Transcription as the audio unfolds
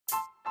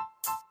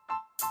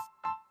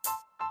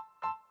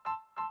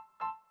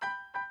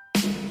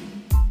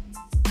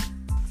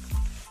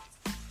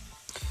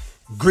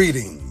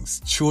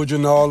Greetings,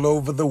 children all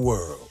over the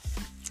world.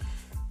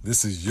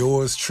 This is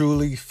yours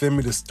truly,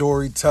 Femi the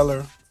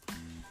Storyteller,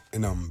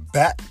 and I'm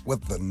back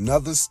with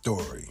another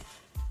story.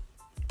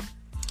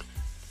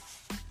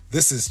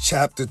 This is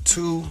chapter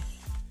 2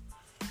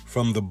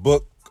 from the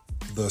book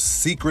The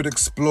Secret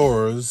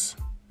Explorers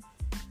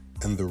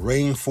and the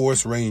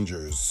Rainforest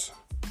Rangers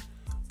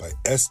by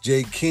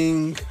S.J.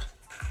 King.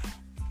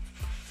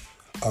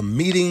 A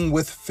Meeting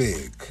with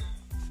Fig.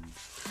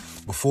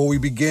 Before we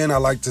begin, I'd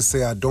like to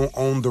say I don't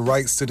own the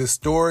rights to this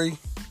story,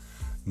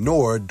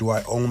 nor do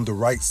I own the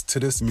rights to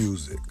this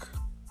music.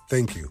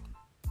 Thank you.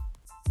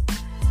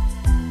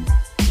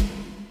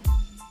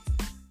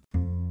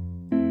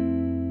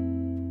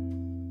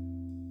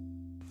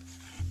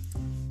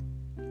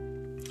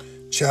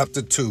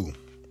 Chapter 2,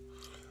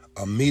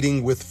 A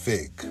Meeting with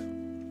Fig.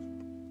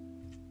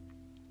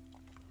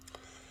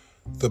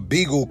 The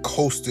Beagle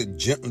coasted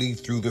gently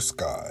through the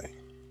sky.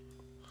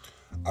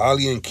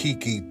 Ollie and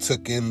Kiki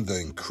took in the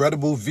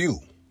incredible view.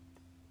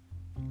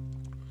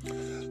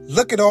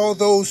 Look at all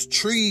those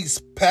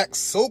trees packed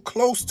so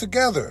close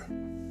together,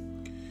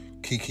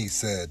 Kiki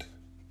said,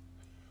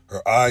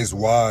 her eyes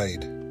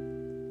wide.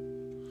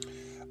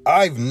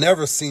 I've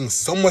never seen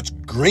so much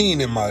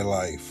green in my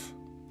life.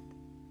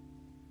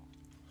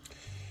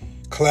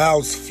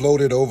 Clouds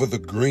floated over the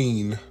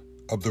green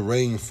of the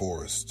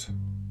rainforest.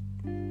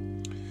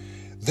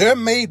 They're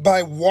made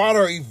by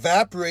water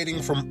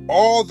evaporating from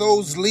all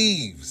those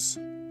leaves,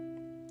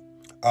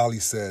 Ollie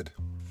said.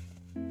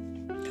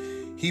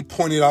 He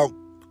pointed out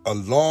a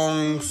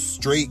long,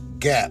 straight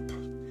gap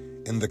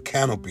in the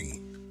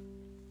canopy.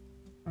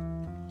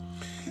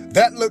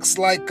 That looks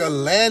like a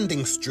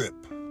landing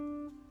strip.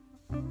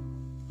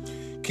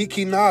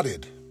 Kiki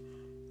nodded.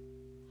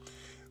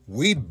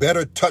 We'd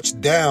better touch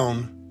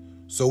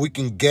down so we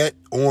can get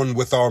on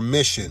with our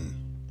mission.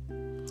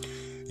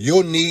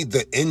 You'll need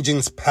the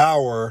engine's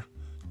power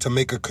to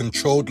make a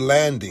controlled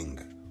landing.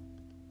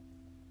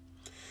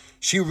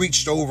 She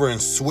reached over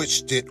and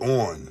switched it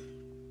on.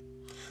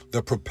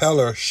 The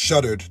propeller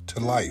shuddered to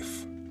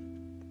life.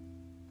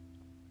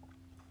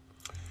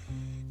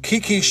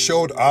 Kiki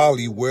showed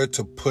Ollie where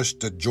to push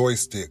the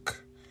joystick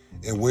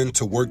and when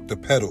to work the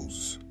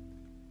pedals.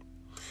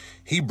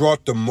 He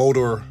brought the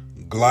motor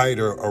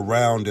glider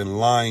around and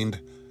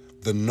lined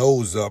the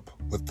nose up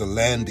with the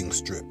landing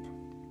strip.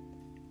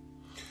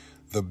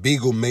 The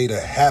Beagle made a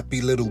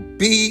happy little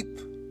beep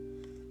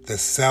that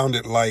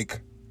sounded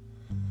like,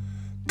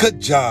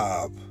 "Good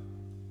job."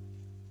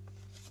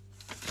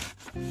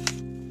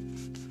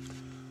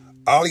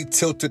 Ollie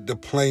tilted the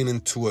plane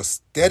into a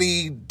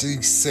steady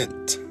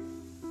descent.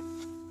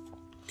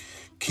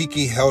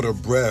 Kiki held her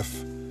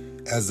breath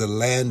as the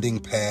landing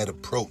pad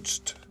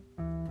approached.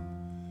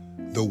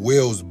 The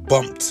wheels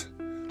bumped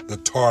the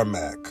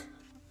tarmac.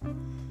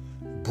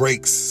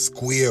 Brakes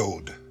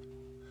squealed.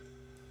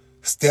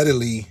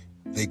 Steadily,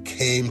 they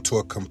came to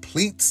a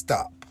complete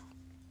stop.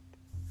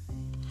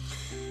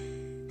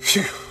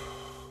 Phew,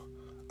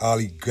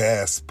 Ollie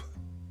gasped.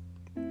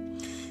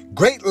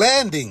 Great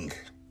landing,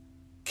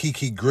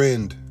 Kiki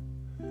grinned.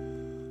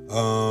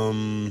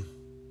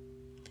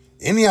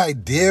 Any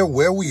idea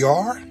where we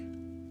are?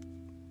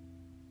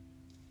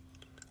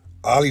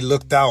 Ollie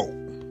looked out.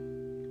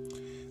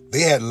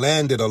 They had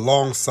landed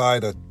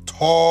alongside a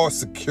tall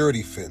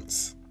security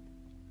fence.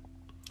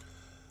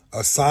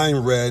 A sign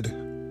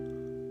read,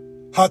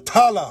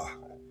 Hatala,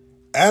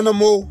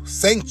 Animal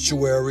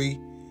Sanctuary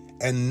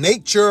and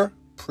Nature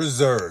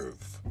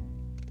Preserve.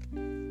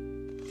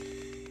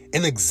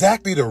 In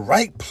exactly the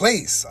right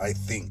place, I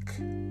think,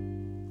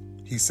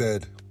 he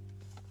said.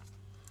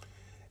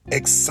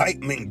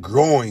 Excitement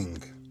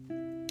growing.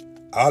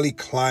 Ollie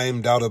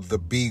climbed out of the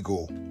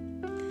Beagle.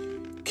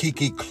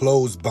 Kiki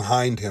closed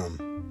behind him.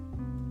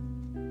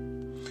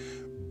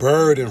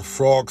 Bird and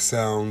frog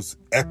sounds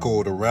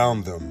echoed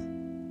around them,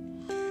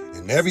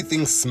 and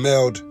everything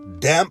smelled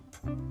damp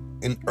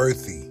and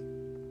earthy.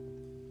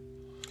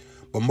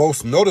 But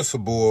most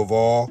noticeable of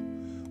all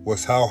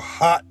was how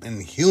hot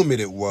and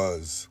humid it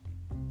was.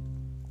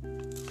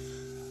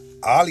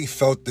 Ollie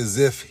felt as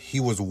if he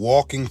was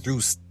walking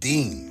through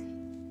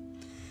steam.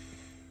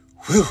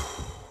 Whew,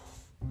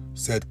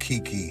 said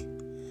Kiki.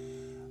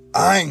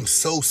 I'm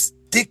so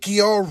sticky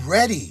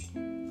already.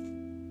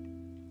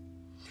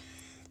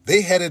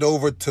 They headed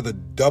over to the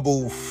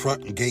double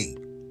front gate.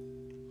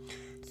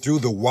 Through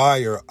the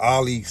wire,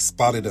 Ollie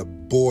spotted a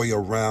boy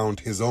around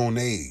his own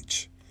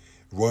age,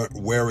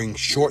 wearing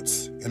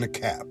shorts and a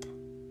cap.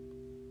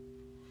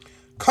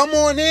 Come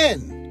on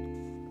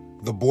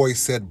in, the boy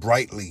said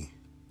brightly.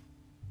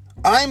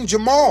 I'm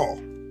Jamal.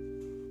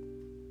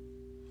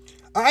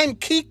 I'm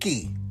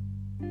Kiki,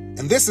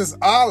 and this is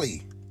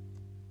Ollie,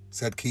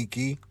 said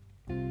Kiki.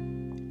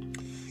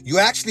 You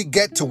actually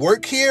get to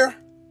work here?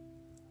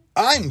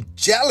 I'm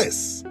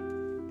jealous.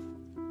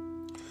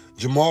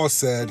 Jamal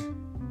said,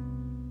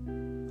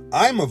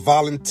 I'm a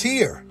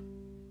volunteer.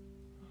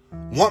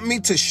 Want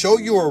me to show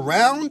you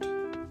around?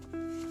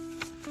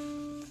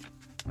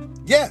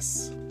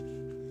 Yes,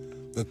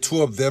 the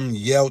two of them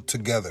yelled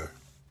together.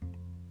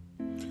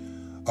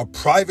 a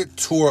private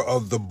tour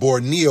of the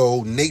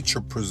Borneo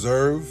Nature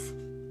Preserve.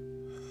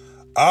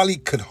 Ali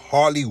could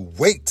hardly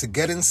wait to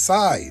get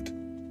inside.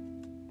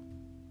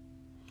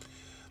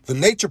 The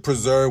nature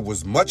preserve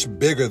was much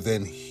bigger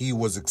than he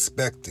was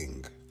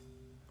expecting.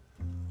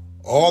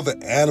 All the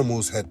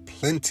animals had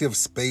plenty of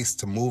space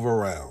to move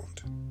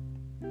around.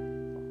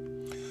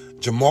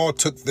 Jamal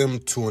took them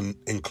to an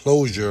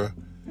enclosure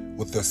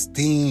with a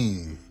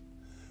stream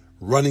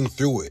running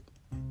through it,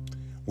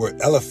 where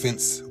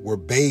elephants were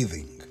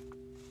bathing.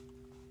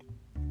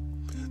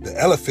 The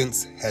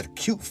elephants had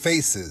cute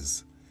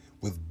faces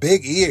with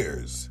big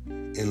ears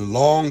and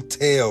long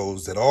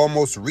tails that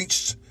almost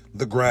reached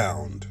the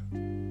ground.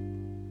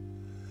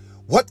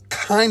 "What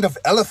kind of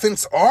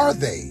elephants are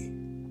they?"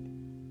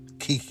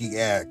 Kiki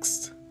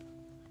asked.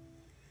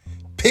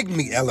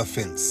 "Pygmy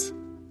elephants,"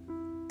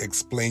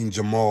 explained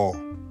Jamal.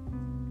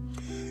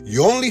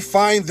 "You only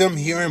find them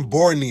here in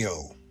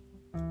Borneo."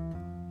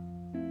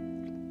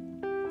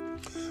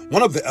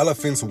 One of the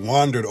elephants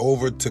wandered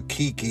over to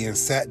Kiki and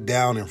sat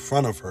down in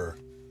front of her,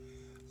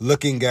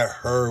 looking at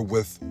her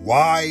with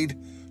wide,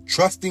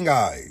 trusting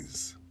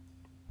eyes.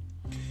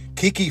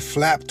 Kiki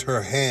flapped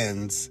her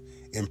hands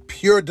in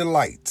pure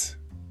delight.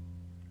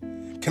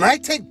 "Can I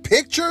take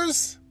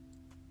pictures?"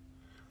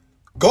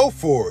 "Go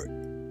for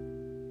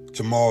it,"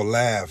 Jamal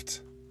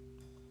laughed.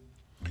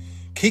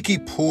 Kiki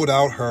pulled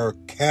out her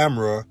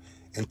camera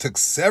and took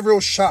several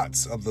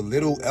shots of the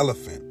little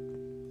elephant.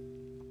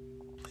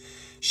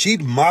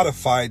 She'd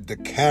modified the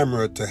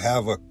camera to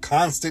have a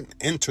constant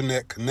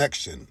internet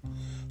connection,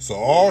 so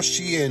all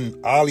she and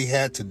Ali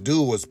had to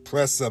do was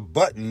press a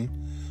button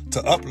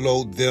to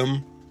upload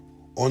them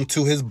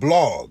onto his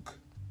blog.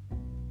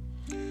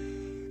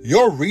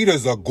 "Your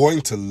readers are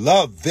going to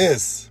love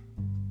this,"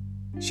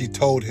 she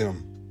told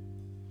him.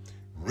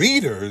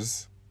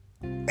 "Readers?"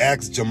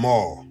 asked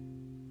Jamal.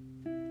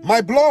 "My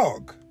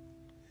blog,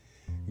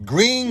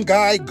 Green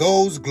Guy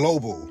Goes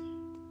Global,"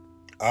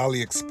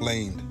 Ali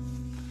explained.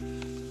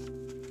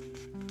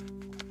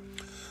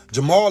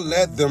 Jamal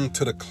led them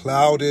to the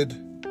clouded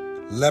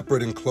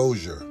leopard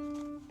enclosure,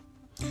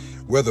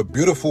 where the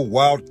beautiful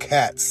wild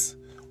cats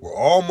were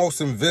almost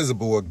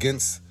invisible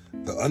against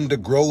the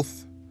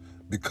undergrowth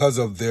because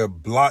of their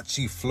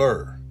blotchy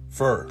fur.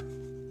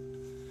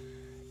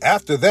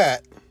 After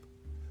that,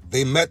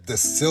 they met the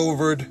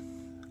silvered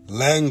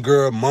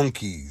langur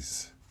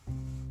monkeys.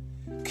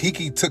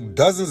 Kiki took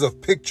dozens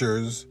of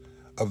pictures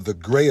of the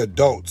gray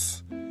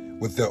adults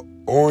with their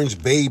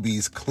orange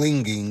babies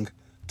clinging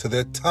to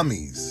their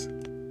tummies.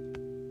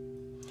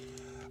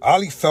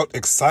 Ali felt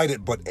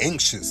excited but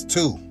anxious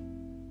too.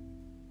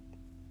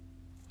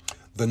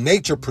 The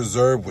nature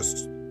preserve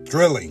was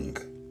thrilling,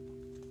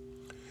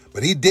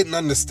 but he didn't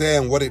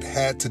understand what it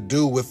had to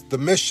do with the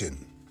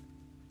mission.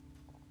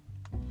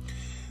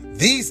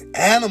 "These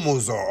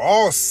animals are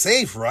all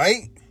safe,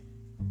 right?"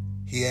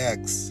 he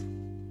asked.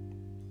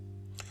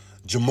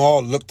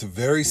 Jamal looked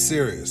very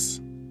serious.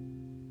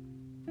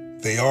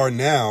 "They are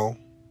now."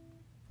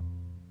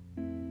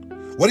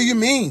 "What do you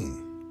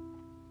mean?"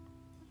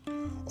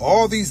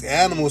 "All these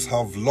animals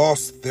have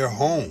lost their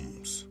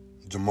homes,"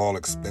 Jamal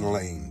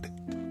explained.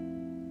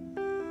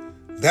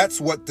 "That's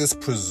what this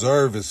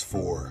preserve is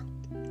for.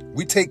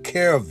 We take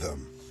care of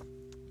them."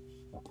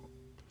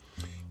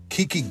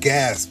 Kiki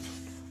gasped.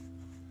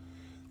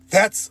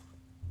 "That's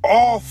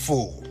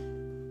awful.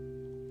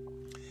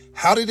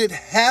 How did it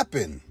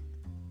happen?"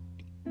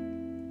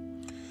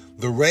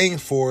 "The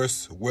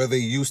rainforest where they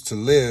used to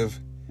live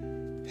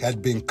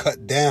had been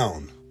cut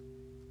down,"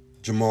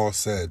 Jamal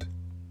said.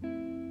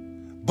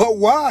 "But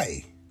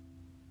why?"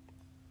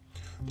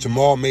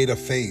 Jamal made a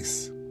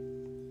face.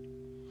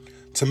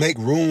 "To make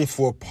room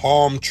for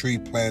palm tree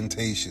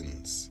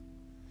plantations.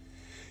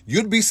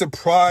 You'd be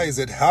surprised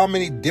at how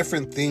many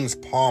different things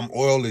palm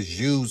oil is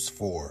used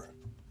for.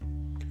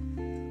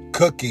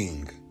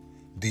 Cooking,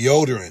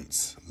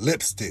 deodorants,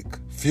 lipstick,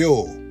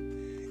 fuel,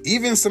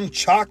 even some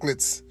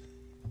chocolates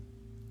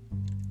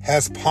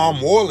has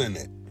palm oil in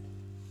it.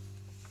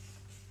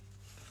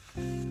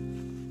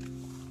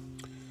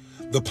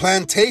 The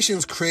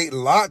plantations create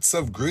lots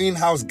of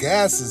greenhouse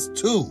gases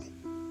too,"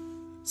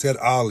 said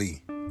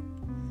Ali,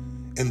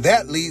 "and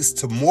that leads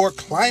to more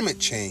climate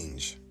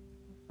change.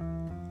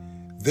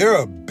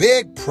 They're a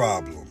big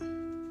problem."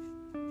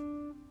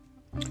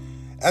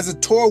 As the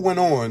tour went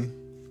on,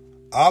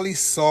 Ali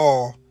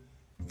saw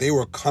they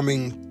were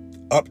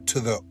coming up to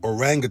the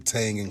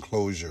orangutan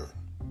enclosure.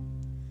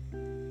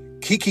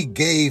 Kiki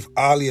gave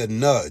Ali a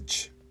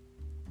nudge.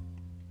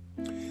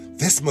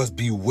 "This must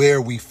be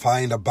where we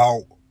find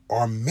about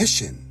our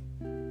mission."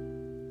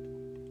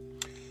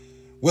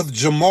 With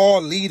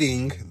Jamal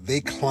leading,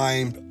 they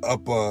climbed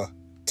up a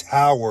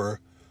tower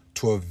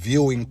to a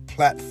viewing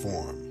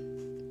platform.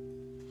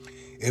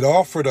 It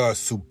offered a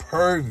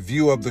superb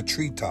view of the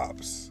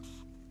treetops.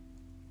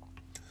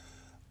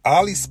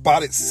 Ali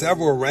spotted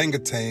several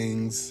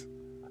orangutans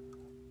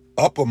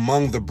up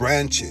among the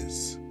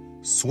branches,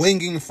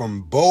 swinging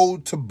from bough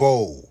to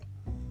bough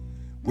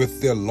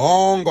with their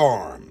long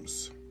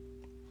arms.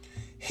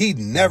 He'd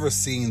never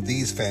seen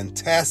these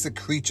fantastic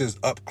creatures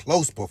up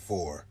close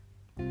before.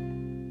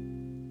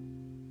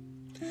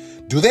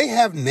 Do they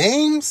have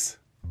names?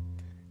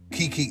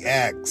 Kiki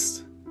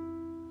asked.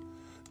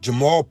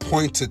 Jamal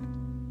pointed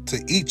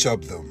to each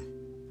of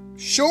them.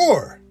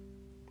 Sure.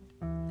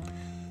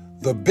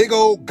 The big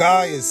old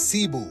guy is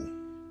Cebu.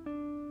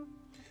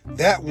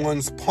 That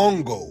one's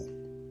Pongo.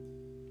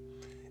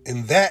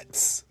 And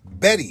that's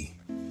Betty.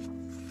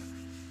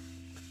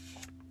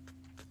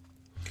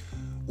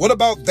 What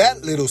about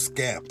that little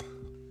scamp?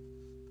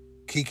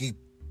 Kiki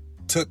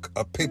took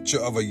a picture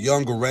of a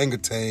young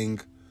orangutan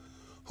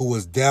who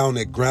was down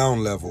at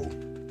ground level.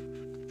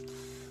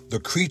 The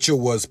creature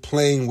was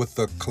playing with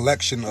a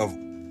collection of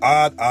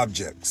odd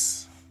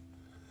objects.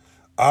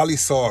 Ali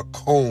saw a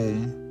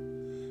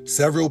comb,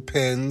 several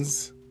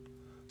pens,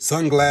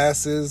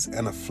 sunglasses,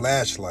 and a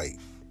flashlight.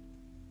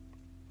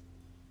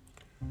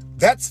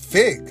 That's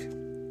Fig.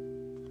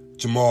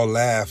 Jamal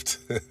laughed.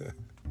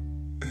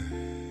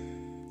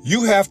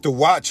 You have to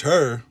watch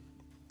her.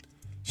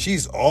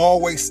 She's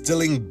always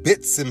stealing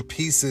bits and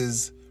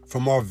pieces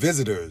from our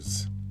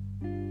visitors.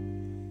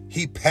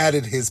 He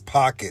patted his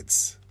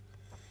pockets.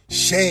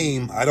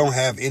 Shame I don't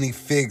have any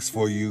figs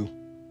for you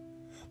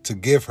to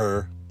give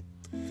her.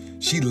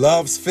 She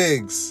loves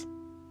figs.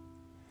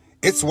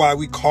 It's why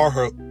we call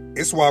her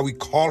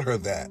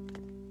that.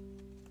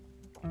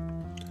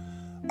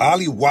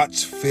 Ali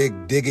watched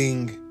Fig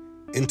digging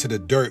into the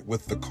dirt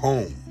with the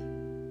comb.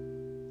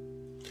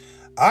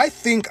 I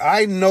think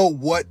I know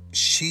what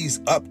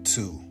she's up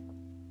to,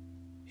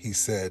 he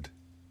said.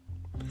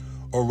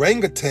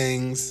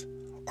 Orangutans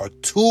are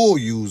tool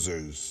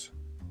users.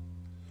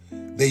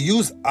 They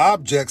use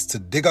objects to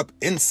dig up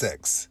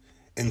insects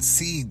and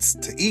seeds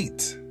to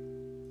eat.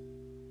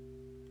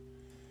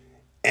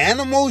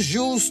 Animals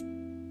use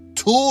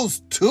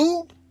tools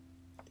too?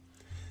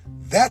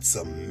 That's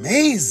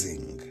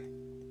amazing,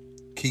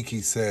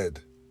 Kiki said.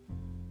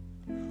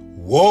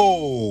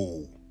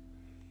 Whoa,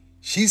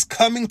 she's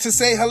coming to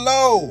say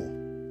hello.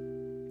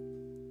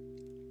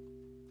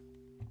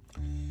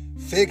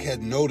 Fig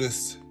had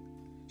noticed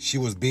she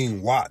was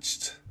being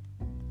watched.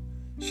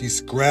 She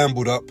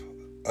scrambled up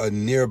a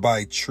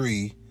nearby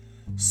tree,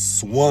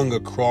 swung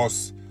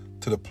across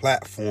to the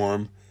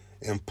platform,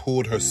 and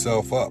pulled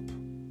herself up.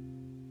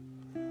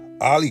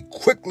 Ali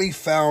quickly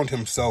found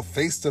himself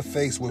face to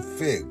face with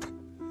Fig,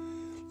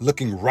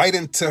 looking right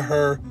into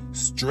her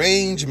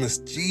strange,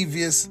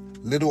 mischievous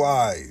little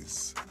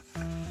eyes.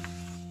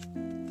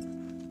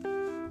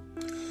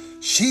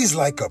 She's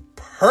like a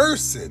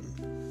person,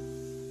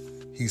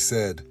 he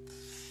said.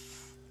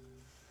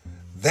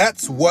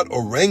 That's what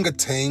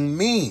orangutan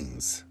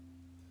means,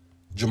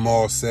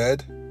 Jamal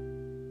said.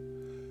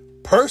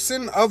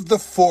 Person of the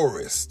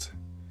forest.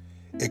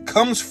 It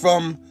comes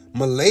from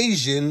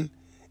Malaysian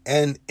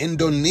and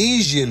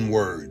Indonesian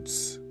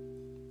words.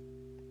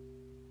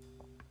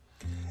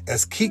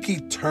 As Kiki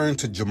turned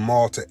to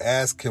Jamal to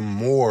ask him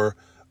more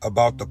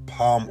about the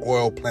palm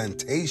oil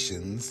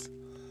plantations,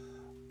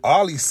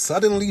 Ali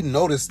suddenly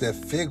noticed that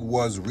Fig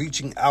was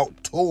reaching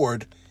out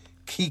toward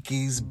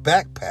Kiki's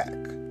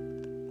backpack.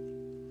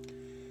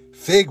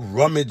 Fig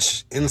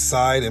rummaged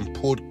inside and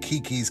pulled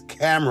Kiki's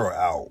camera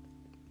out.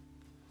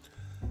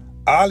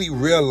 Ali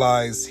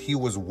realized he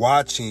was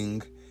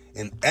watching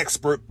an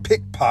expert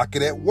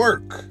pickpocket at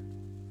work.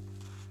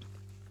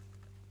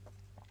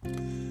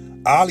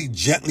 Ali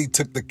gently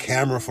took the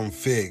camera from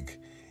Fig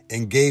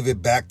and gave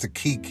it back to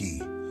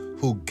Kiki,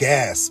 who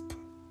gasped,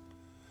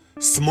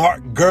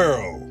 "Smart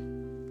girl."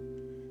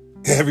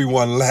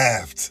 Everyone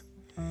laughed,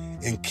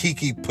 and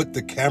Kiki put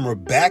the camera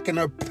back in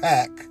her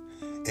pack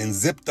and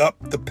zipped up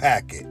the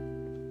packet.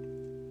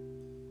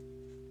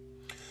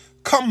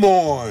 Come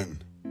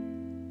on,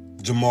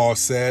 Jamal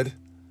said.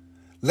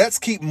 Let's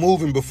keep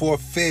moving before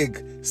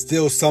Fig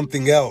steals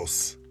something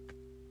else.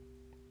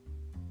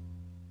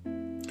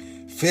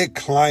 Fig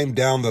climbed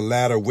down the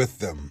ladder with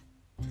them,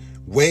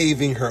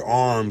 waving her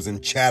arms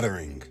and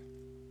chattering.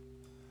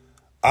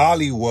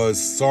 Ali was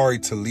sorry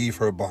to leave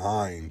her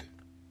behind.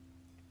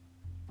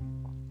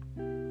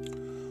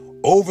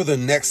 Over the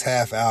next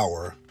half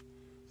hour,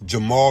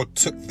 Jamal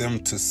took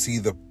them to see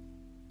the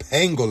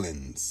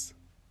pangolins,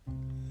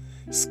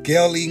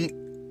 scaly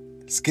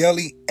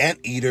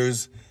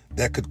anteaters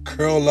that could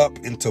curl up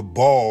into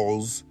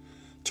balls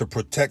to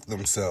protect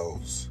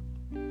themselves,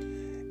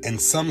 and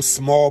some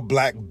small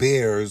black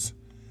bears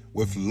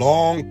with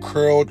long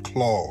curled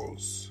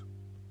claws.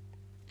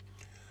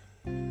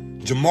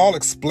 Jamal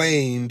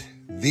explained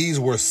these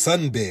were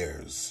sun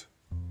bears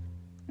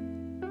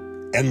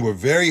and were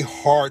very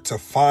hard to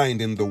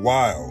find in the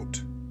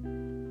wild.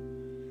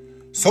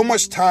 So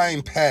much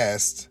time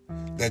passed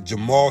that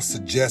Jamal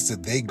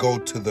suggested they go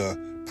to the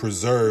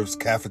preserve's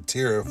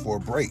cafeteria for a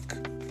break.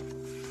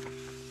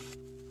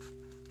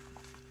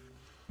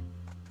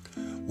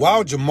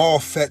 While Jamal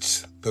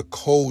fetched the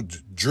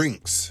cold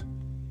drinks,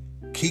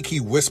 Kiki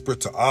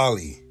whispered to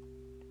Ali,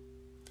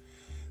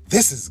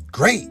 "This is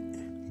great,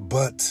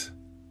 but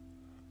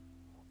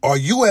are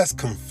you as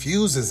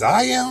confused as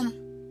I am?"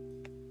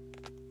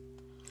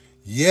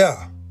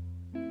 "Yeah,"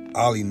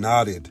 Ollie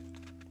nodded.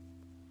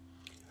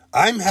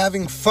 I'm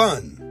having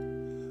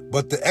fun,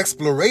 but the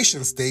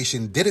exploration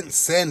station didn't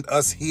send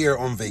us here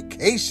on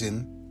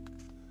vacation.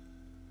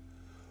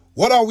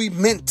 What are we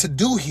meant to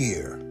do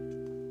here?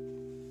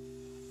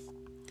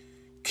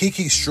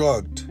 Kiki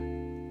shrugged.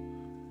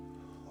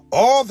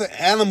 All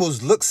the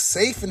animals look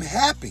safe and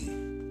happy.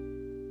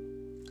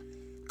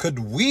 Could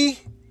we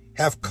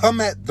have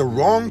come at the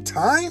wrong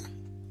time?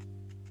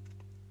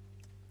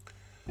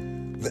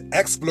 The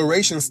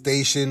exploration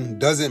station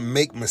doesn't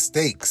make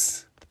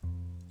mistakes,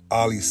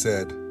 Ollie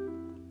said.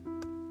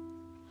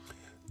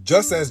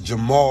 Just as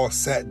Jamal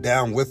sat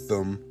down with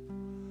them,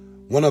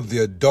 one of the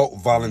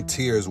adult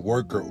volunteer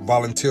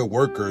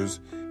workers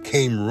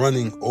came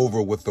running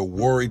over with a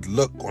worried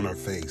look on her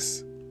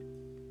face.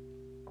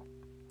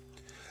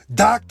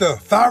 Dr.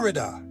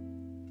 Farida,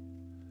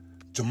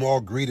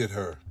 Jamal greeted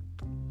her.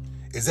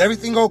 Is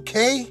everything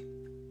okay?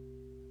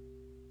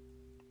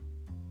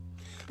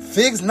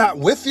 Fig's not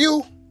with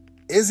you,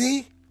 is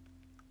he?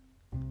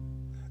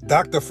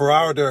 Dr.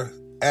 Farida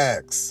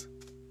asks.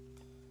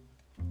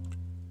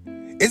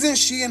 Isn't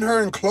she in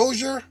her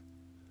enclosure?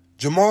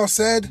 Jamal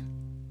said.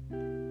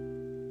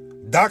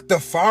 Dr.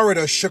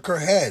 Farida shook her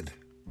head.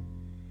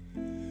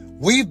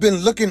 We've been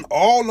looking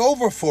all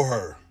over for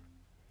her,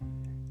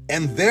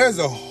 and there's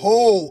a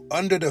hole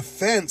under the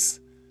fence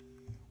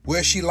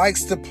where she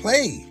likes to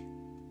play.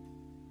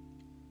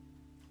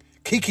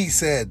 Kiki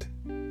said,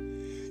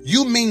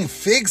 You mean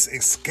Figs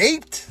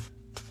escaped?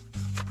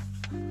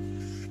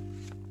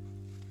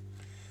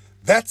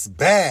 That's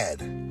bad,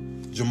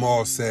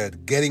 Jamal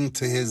said, getting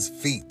to his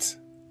feet.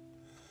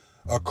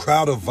 A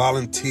crowd of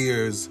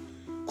volunteers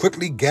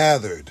quickly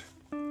gathered,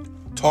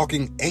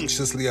 talking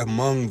anxiously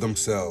among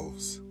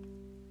themselves.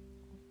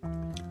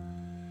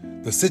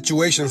 The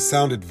situation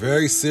sounded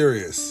very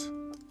serious.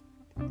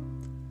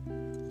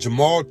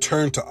 Jamal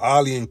turned to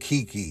Ollie and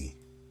Kiki.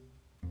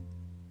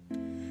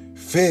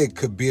 Fig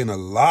could be in a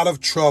lot of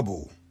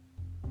trouble,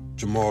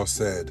 Jamal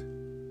said.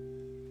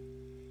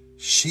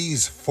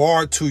 She's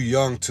far too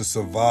young to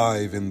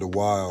survive in the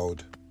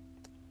wild.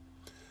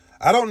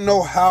 I don't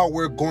know how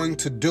we're going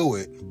to do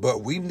it,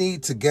 but we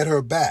need to get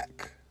her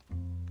back.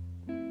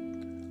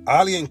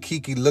 Ollie and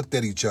Kiki looked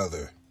at each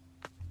other.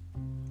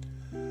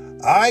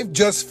 I've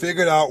just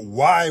figured out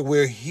why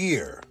we're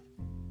here,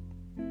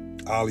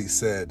 Ollie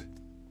said.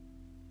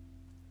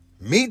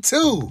 Me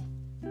too,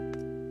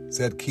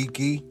 said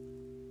Kiki.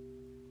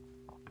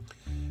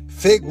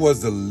 Fig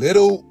was the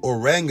little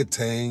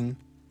orangutan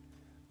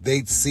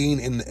they'd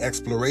seen in the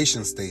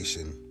exploration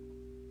station.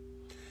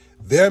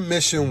 Their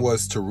mission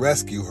was to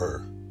rescue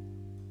her.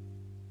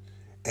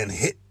 And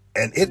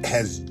it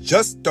has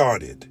just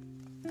started.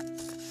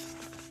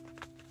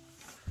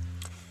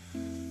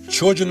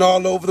 Children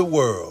all over the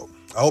world,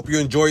 I hope you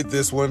enjoyed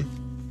this one.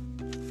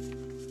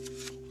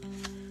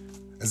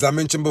 As I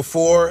mentioned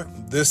before,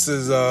 this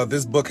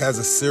book has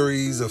a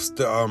series of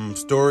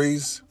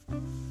stories.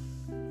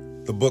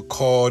 The book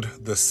called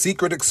The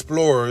Secret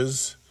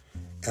Explorers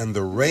and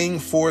the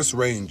Rainforest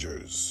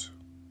Rangers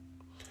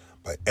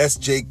by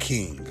S.J.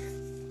 King.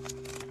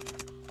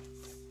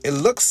 It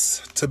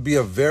looks to be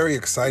a very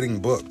exciting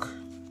book.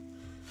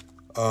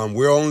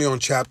 We're only on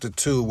chapter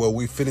 2. Well,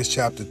 we finished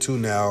chapter 2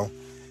 now,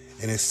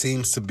 and it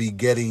seems to be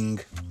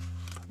getting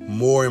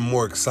more and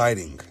more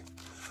exciting.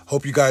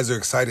 Hope you guys are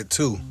excited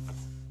too.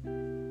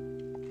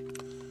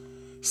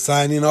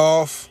 Signing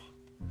off,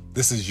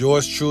 this is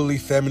yours truly,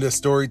 Family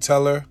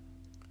Storyteller.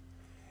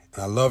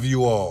 And I love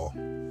you all.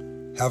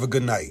 Have a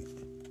good night.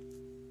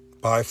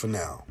 Bye for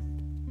now.